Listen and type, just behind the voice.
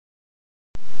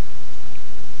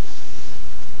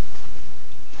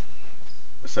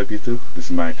What's up YouTube? This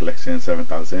is my collection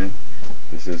 7000.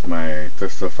 This is my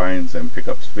thrift store finds and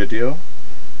pickups video,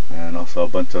 and also a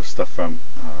bunch of stuff from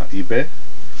eBay.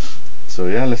 So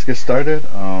yeah, let's get started.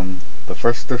 The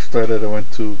first thrift store that I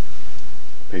went to,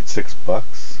 paid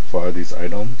 $6 for all these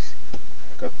items.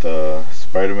 Got the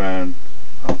Spider-Man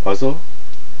puzzle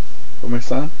for my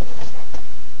son.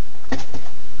 Got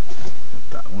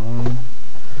that one.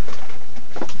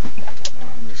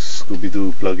 This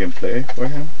Scooby-Doo plug and play for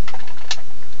him.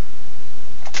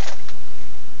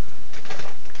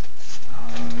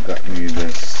 Got me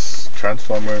this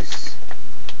Transformers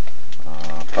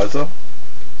puzzle.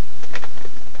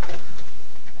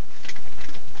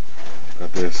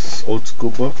 Got this old school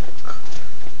book,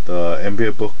 the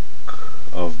NBA book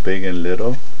of Big and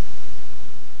Little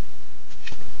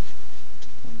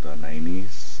from the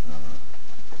 90s.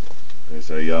 There's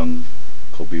a young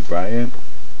Kobe Bryant,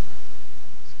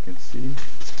 as you can see,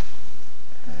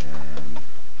 and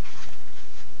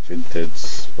vintage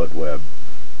Spud Webb.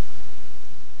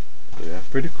 So yeah,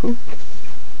 pretty cool.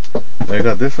 Then I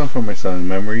got this one for my son,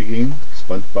 Memory Game,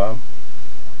 SpongeBob.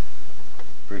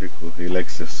 Pretty cool. He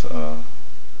likes this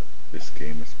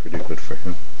game. It's pretty good for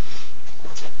him.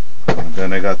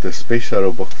 Then I got this Space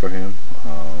Shuttle book for him.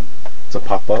 It's a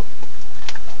pop-up.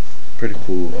 Pretty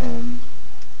cool.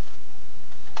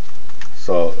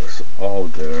 So all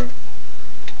their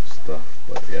stuff,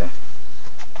 but yeah,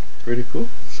 pretty cool.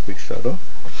 Space Shuttle.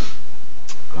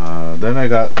 Then I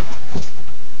got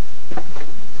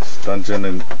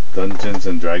Dungeons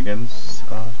and Dragons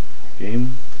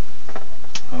game.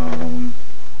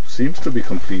 Seems to be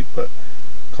complete, but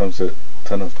comes with a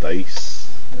ton of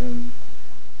dice and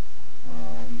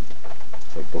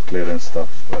the booklet and stuff.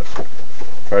 But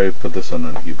probably put this one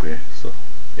on eBay. So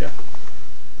yeah,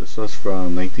 this was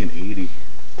from 1980.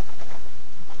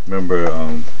 Remember,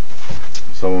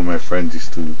 some of my friends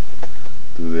used to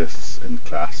do this in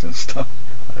class and stuff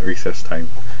at recess time.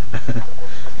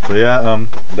 So yeah,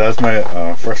 that's my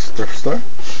first thrift store.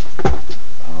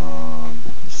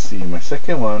 Let's see, my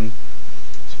second one,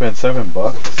 spent $7.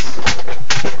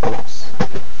 Oops.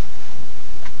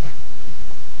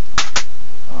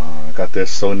 I got this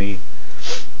Sony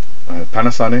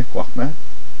Panasonic Walkman,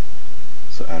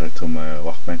 so added to my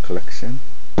Walkman collection.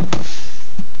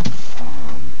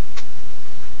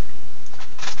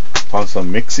 Found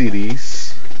some mix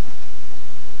CDs.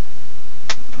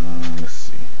 Let's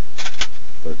see.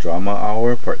 The Drama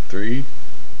Hour Part 3,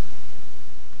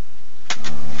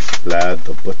 Vlad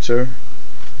the Butcher,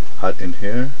 Hot in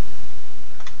Here,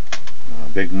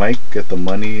 Big Mike, Get the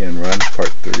Money and Run Part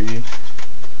 3,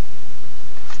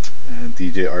 and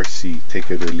DJ RC, Take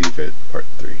It or Leave It Part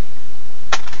 3.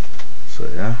 So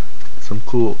yeah, some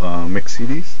cool mix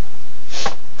CDs.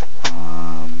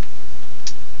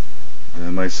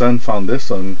 And my son found this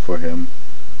one for him,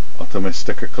 Ultimate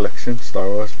Sticker Collection Star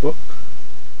Wars book.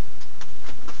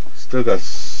 Still got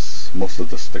most of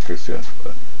the stickers yet,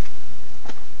 but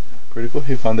pretty cool.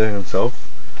 He found it himself,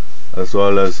 as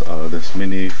well as this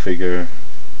mini figure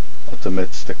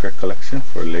Ultimate Sticker Collection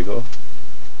for Lego.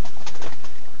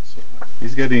 So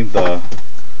he's getting the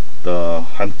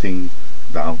hunting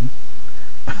down.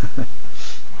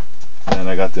 And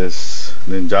I got this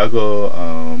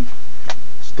Ninjago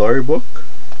storybook.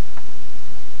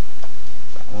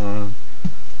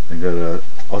 I got a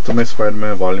Ultimate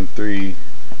Spider-Man Volume 3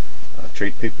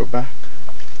 trade paperback.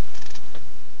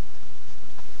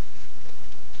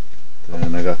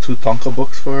 Then I got 2 Tonka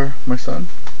books for my son.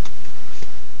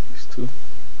 These 2.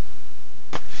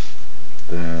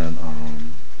 Then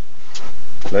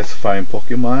Let's Find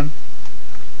Pokemon.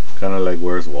 Kind of like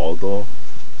Where's Waldo.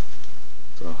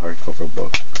 It's a hardcover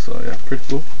book. So yeah, pretty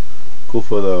cool. Cool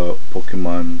for the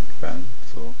Pokemon fan.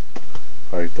 So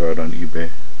probably throw it on eBay.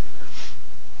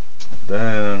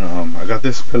 Then I got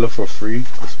this pillow for free,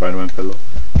 the Spider-Man pillow,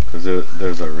 because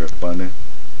there's a rip on it.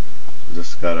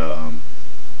 Just gotta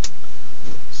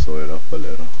sew it up a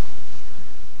little.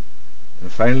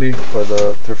 And finally, for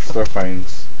the thrift store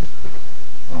finds,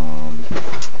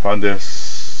 found this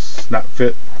Snap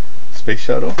Fit Space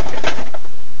Shuttle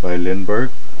by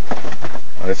Lindbergh.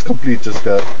 It's complete. Just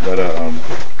gotta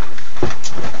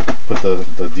put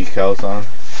the decals on.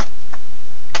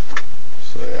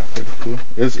 So yeah, pretty cool.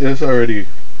 It's already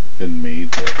been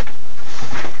made, but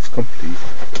it's complete.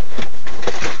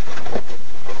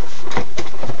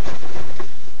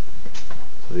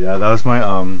 So yeah, that was my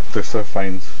thrift store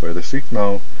finds for this week.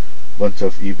 Now, a bunch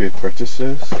of eBay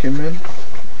purchases came in.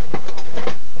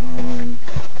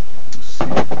 Let's see.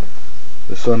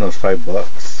 This one was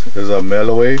 $5. There's a mail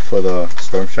away for the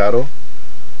Storm Shadow.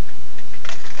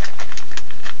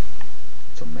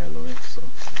 It's a mail away, so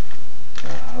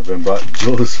haven't bought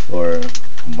those for a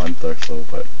month or so,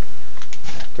 but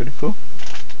yeah, pretty cool.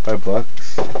 $5.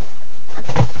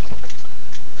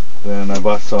 Then I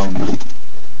bought some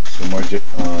more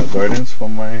Jordans for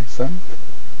my son.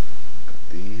 Got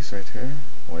these right here,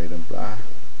 white and black.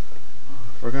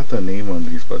 I forgot the name on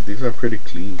these, but these are pretty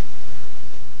clean.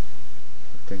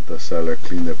 I think the seller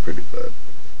cleaned it pretty good.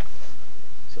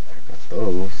 So I got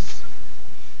those.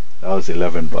 That was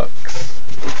 $11.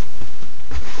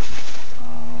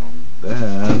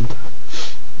 Then let's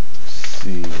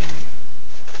see,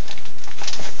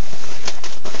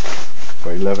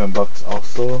 for $11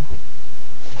 also,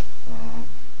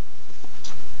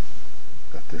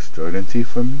 got this Jordan tee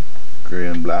for me, gray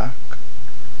and black.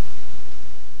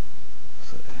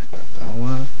 So I got that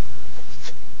one.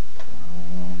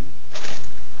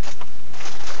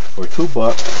 For $2,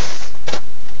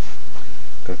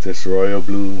 got this royal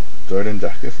blue Jordan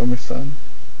jacket for my son.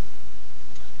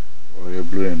 Royal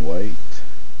blue and white.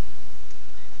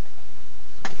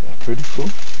 Yeah, pretty cool.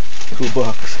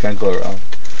 $2, can't go wrong.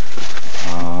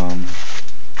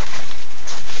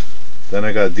 Then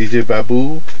I got DJ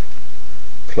Babu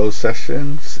Closed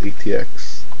Sessions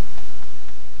ATX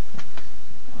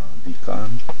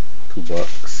Decon,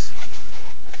 $2.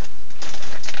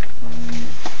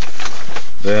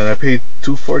 Then I paid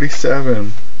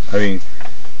 $2.47. I mean,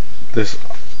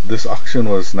 this auction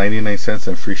was 99 cents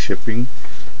and free shipping,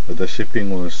 but the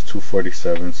shipping was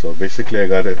 $2.47. So basically, I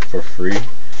got it for free.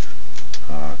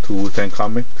 2 Wu-Tang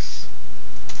Comics,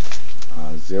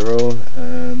 0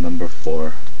 and number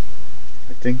 4.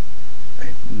 I think I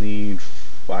need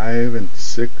 5 and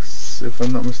 6 if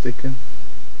I'm not mistaken.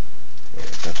 So I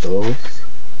got those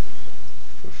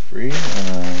for free.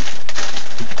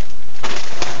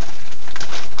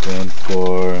 Then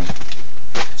for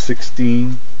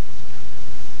 $16,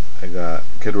 I got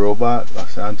Kid Robot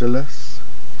Los Angeles,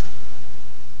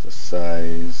 the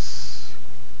size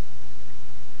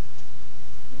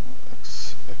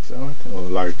XL, I think, or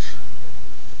large.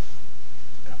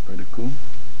 Yeah, pretty cool.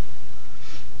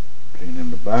 Plain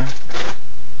in the back.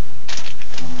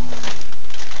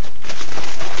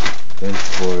 Then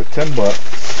for $10,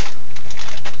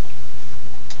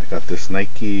 I got this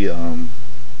Nike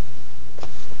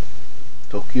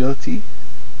Tokyo tee.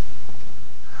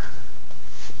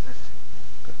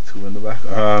 Got 2 in the back.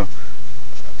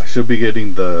 I should be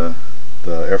getting the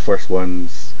Air Force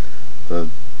Ones, the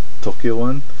Tokyo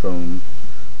one from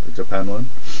the Japan one.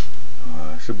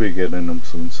 I should be getting them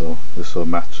soon, so this will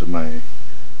match my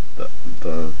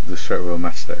this shirt will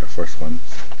match the Air Force Ones.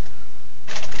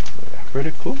 So yeah,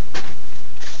 pretty cool.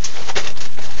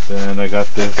 Then I got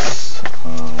this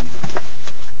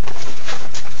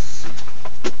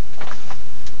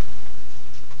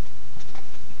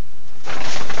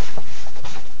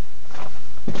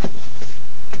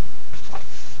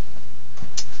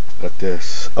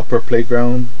Upper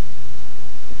Playground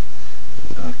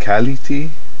Cali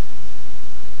tee.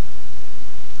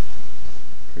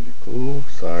 Pretty cool.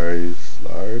 Size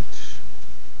large.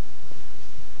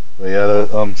 But yeah,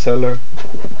 the seller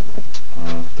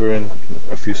threw in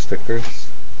a few stickers.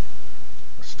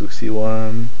 A Stussy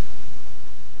one.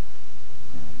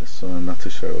 This one, not too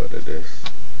sure what it is.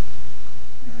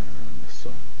 And this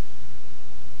one.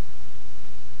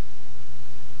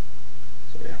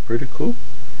 So yeah, pretty cool.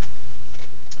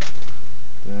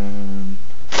 Then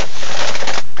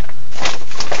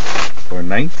for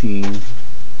 $19,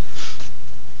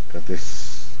 got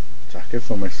this jacket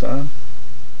for my son.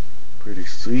 Pretty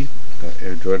sweet. Got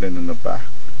Air Jordan in the back.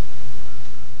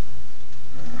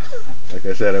 Like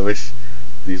I said, I wish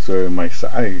these were my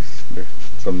size. They're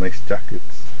some nice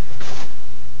jackets.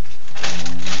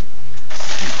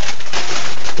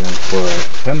 Then for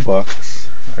 $10,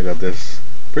 I got this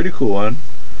pretty cool one.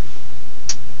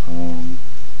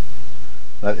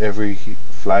 Not every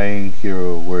flying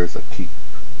hero wears a cape.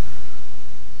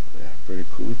 Yeah, pretty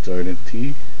cool. Jordan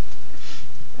tee.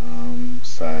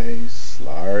 Size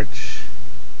large.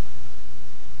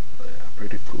 Yeah,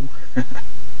 pretty cool.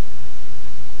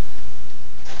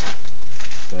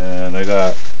 Then I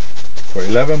got, for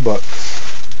 $11,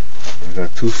 I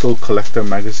got 2 Soul Collector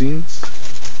magazines.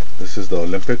 This is the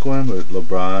Olympic one with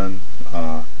LeBron,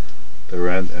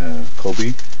 Durant, and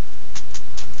Kobe.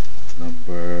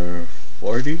 Number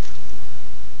 40.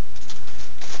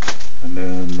 And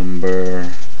then number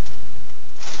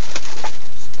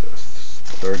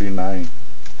 39.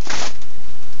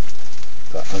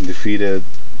 The Undefeated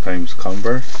times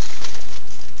Converse.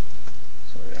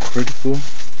 So yeah, pretty cool.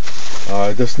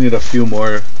 I just need a few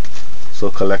more Soul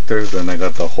Collectors, and I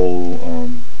got the whole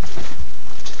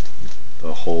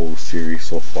series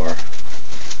so far.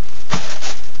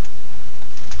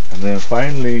 And then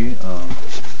finally,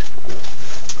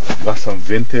 got some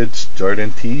vintage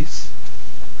Jordan tees.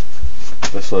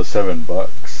 This was $7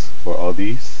 for all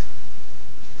these.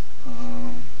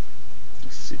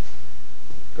 Let's see.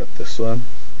 Got this one.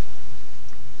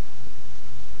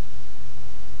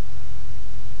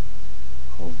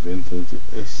 All vintage.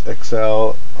 It's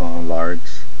XL, large.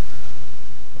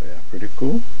 Oh, yeah, pretty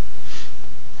cool.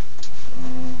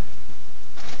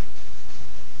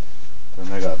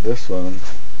 Then I got this one.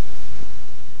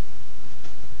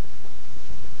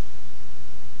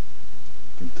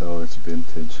 You can tell it's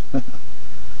vintage. Got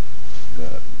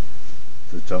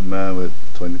the Jumpman with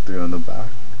 23 on the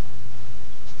back.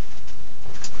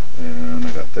 And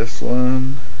I got this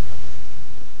one.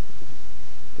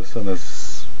 This one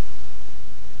is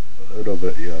a little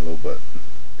bit yellow, but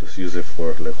just use it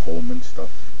for like home and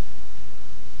stuff.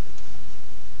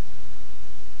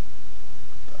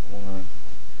 That one.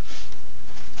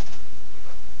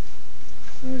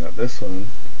 And I got this one.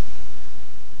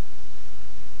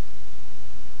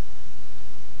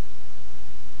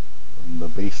 From the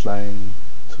baseline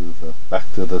to the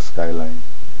back to the skyline.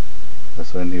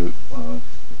 That's when he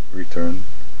returned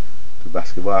to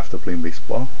basketball after playing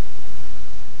baseball.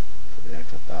 So yeah, I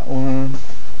got that one.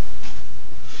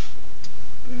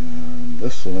 And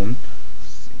this one,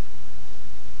 let's see.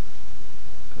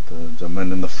 Got the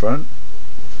Jumpman in the front,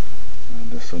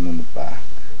 and this one in the back.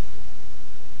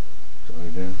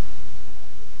 Jordan.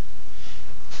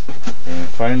 And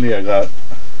finally, I got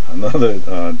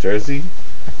another jersey.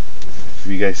 If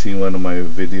you guys seen one of my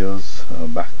videos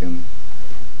back in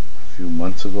a few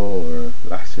months ago or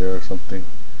last year or something,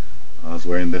 I was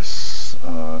wearing this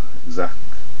exact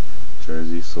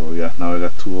jersey. So yeah, now I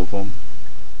got two of them.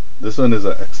 This one is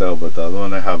a XL, but the other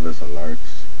one I have is a large.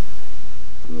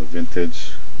 The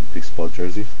vintage baseball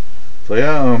jersey. So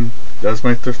yeah, that's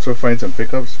my thrift store finds and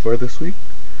pickups for this week.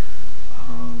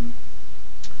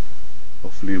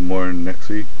 Hopefully more next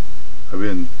week.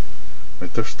 My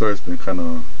thrift store has been kind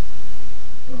of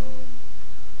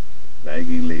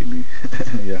lagging lately.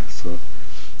 Yeah, so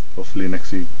hopefully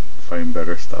next week find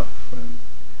better stuff. And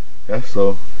yeah,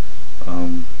 so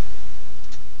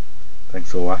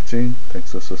thanks for watching,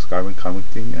 thanks for subscribing,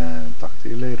 commenting, and talk to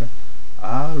you later.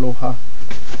 Aloha.